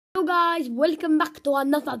Hello guys, welcome back to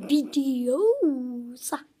another video.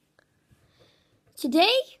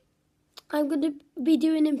 Today I'm going to be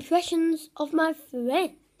doing impressions of my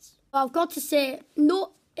friends. I've got to say,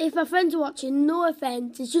 no, if my friends are watching, no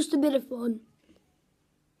offense, it's just a bit of fun.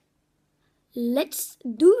 Let's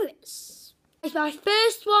do this. My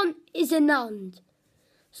first one is Anand.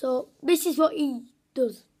 So this is what he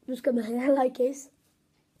does. Just got my hair like his.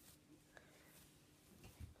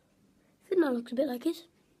 I think that looks a bit like his.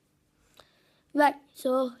 Right,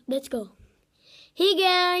 so let's go. Hey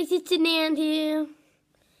guys, it's Anand here.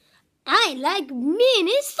 I like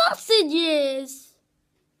mini sausages.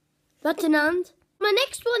 That's Anand. My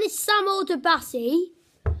next one is Samo Tabassi,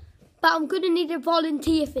 but I'm going to need a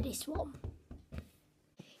volunteer for this one.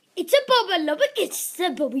 It's a Bubba Lubbock, it's a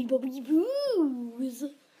Bubby Boos.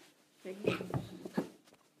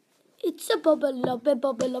 It's a Bubba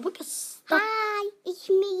Lubbock. Hi, it's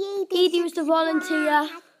me, Edie was the volunteer.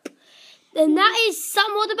 And that is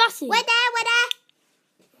Samo Tabassi. Where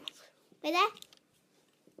there?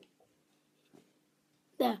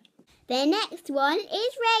 There. The next one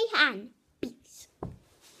is Rayhan. Peace.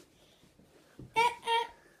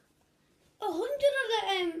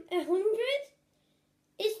 100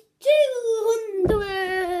 is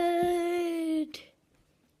 200.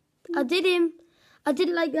 I did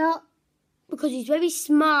like that because he's very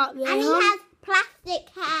smart. And he has plastic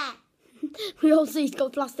hair. We all see he's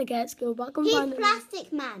got plastic hair at school, but I can find He's it.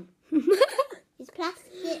 plastic man. He's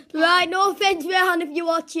plastic. Right, no offence, Rehan, if you're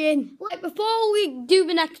watching. Right, before we do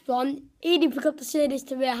the next one, Edie forgot to say this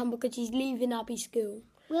to Rehan because he's leaving Abbey school.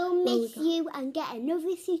 We'll miss you and get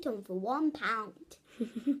another suit on for £1.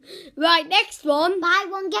 Right, next one. Buy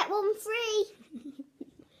one, get one free.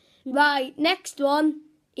 Right, next one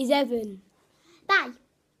is Evan. Bye.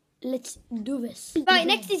 Let's do this. Right,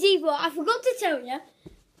 next is Evo. I forgot to tell you.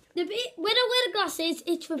 When I wear the glasses,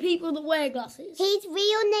 it's for people that wear glasses. His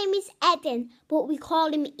real name is Eden, but we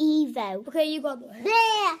call him Evo. Okay, you got that.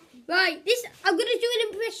 There. Right, I'm going to do an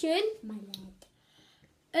impression My leg.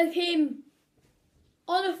 of him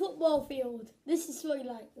on a football field. This is what he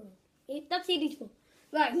like. That's Edie's fault.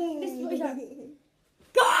 Right, this is what he's like.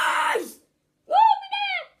 Guys! Over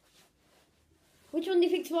there! Which one do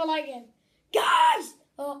you think's more like him? Guys!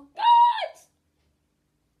 Oh, guys!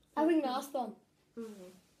 I think last one. Guys!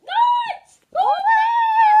 Over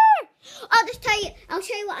I'll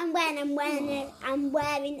show you what I'm wearing. I'm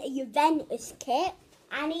wearing a Juventus kit,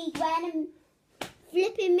 and he's wearing a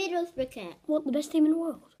flipping Middlesbrough kit. What, the best team in the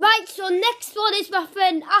world? Right, so next one is my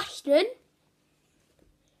friend Ashton.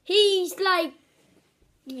 He's like,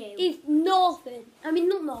 he's northern. I mean,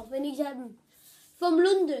 not northern, he's from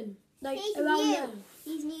London. Like, He's around new. there.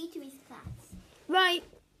 He's new to his class. Right,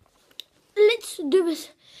 let's do this.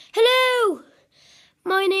 Hello,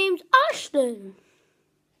 my name's Ashton.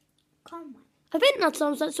 Come on. I think that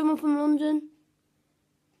sounds like someone from London.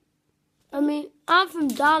 I mean, I'm from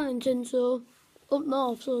Darlington, so up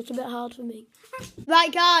north, so it's a bit hard for me.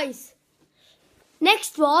 Right, guys.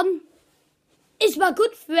 Next one is my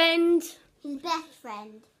good friend. His best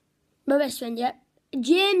friend. My best friend, yeah.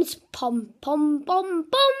 James Pom.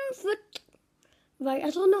 Right,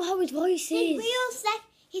 I don't know how his voice is.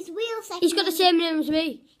 His real second. He's got the same name as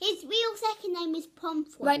me. His real second name is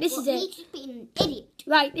Pomfrey. Right, this is it. He's just being an idiot.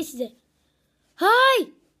 Right, this is it. Hi,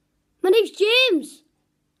 my name's James.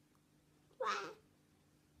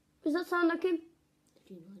 Does that sound like him?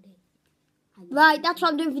 Right, that's what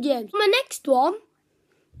I'm doing for James. My next one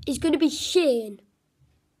is going to be Shane.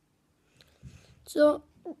 So,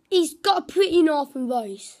 he's got a pretty northern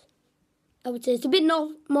voice. I would say it's a bit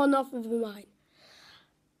more northern than mine.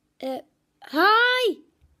 Hi,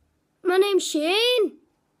 my name's Shane.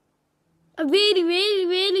 I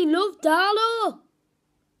really love Darlow.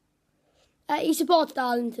 He supports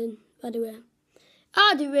Darlington, by the way.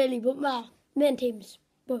 I do really, but my main team's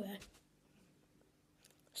Borough.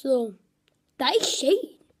 So, that is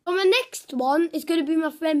Shane. So my next one is going to be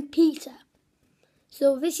my friend Peter.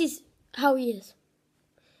 So this is how he is.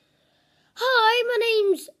 Hi, my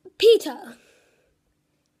name's Peter.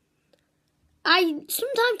 I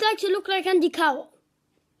sometimes like to look like Andy Carroll.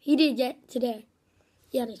 He did yet today.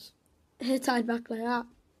 He had his hair tied back like that.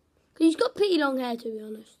 Because he's got pretty long hair, to be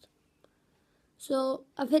honest. So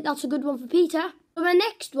I think that's a good one for Peter. So my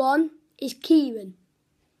next one is Kieran.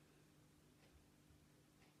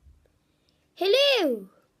 Hello.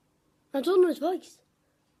 I don't know his voice.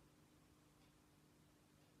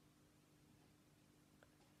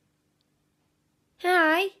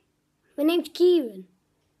 Hi, my name's Kieran.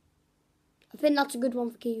 I think that's a good one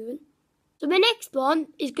for Kieran. So my next one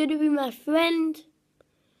is going to be my friend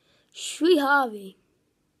Sri Harvey.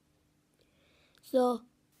 So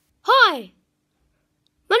Hi,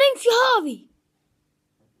 my name's Harvey.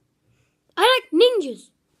 I like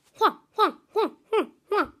ninjas. Wah, wah, wah, wah,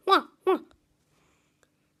 wah, wah, wah.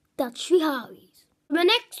 That's three Harveys. My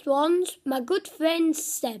next one's my good friend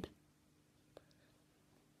Seb.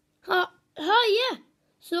 Hi, yeah.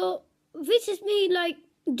 So this is me like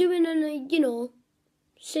doing a,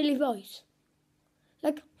 silly voice.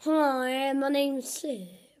 Like, hi, my name's Seb.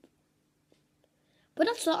 But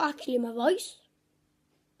that's not actually my voice.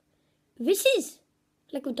 This is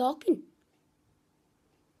like we're talking.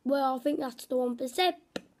 Well, I think that's the one for Seb.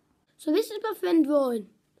 So this is my friend Rowan.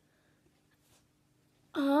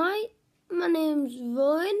 Hi, my name's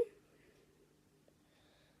Rowan.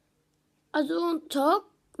 I don't talk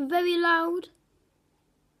very loud.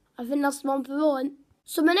 I think that's the one for Rowan.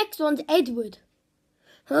 So my next one's Edward.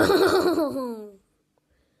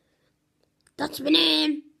 That's my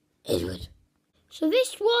name, Edward. So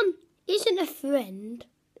this one isn't a friend,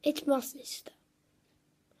 it's my sister.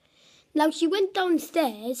 Now she went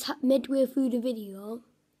downstairs midway through the video.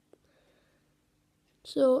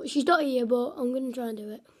 So she's not here, but I'm going to try and do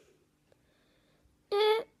it.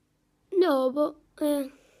 No, but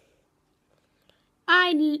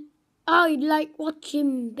I like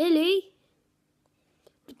watching Billy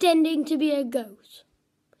pretending to be a goat.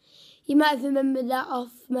 You might have remembered that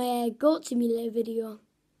off my Goat Simulator video.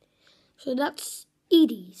 So that's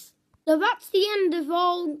Edie's. So that's the end of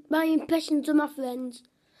all my impressions of my friends.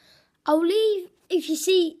 I'll leave, if you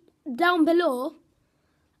see down below,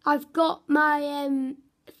 I've got my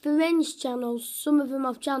friends channels. Some of them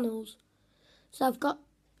have channels. So I've got,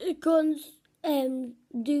 go and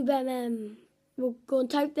do them, we'll go and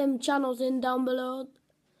type them channels in down below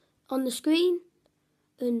on the screen.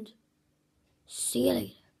 And see you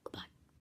later.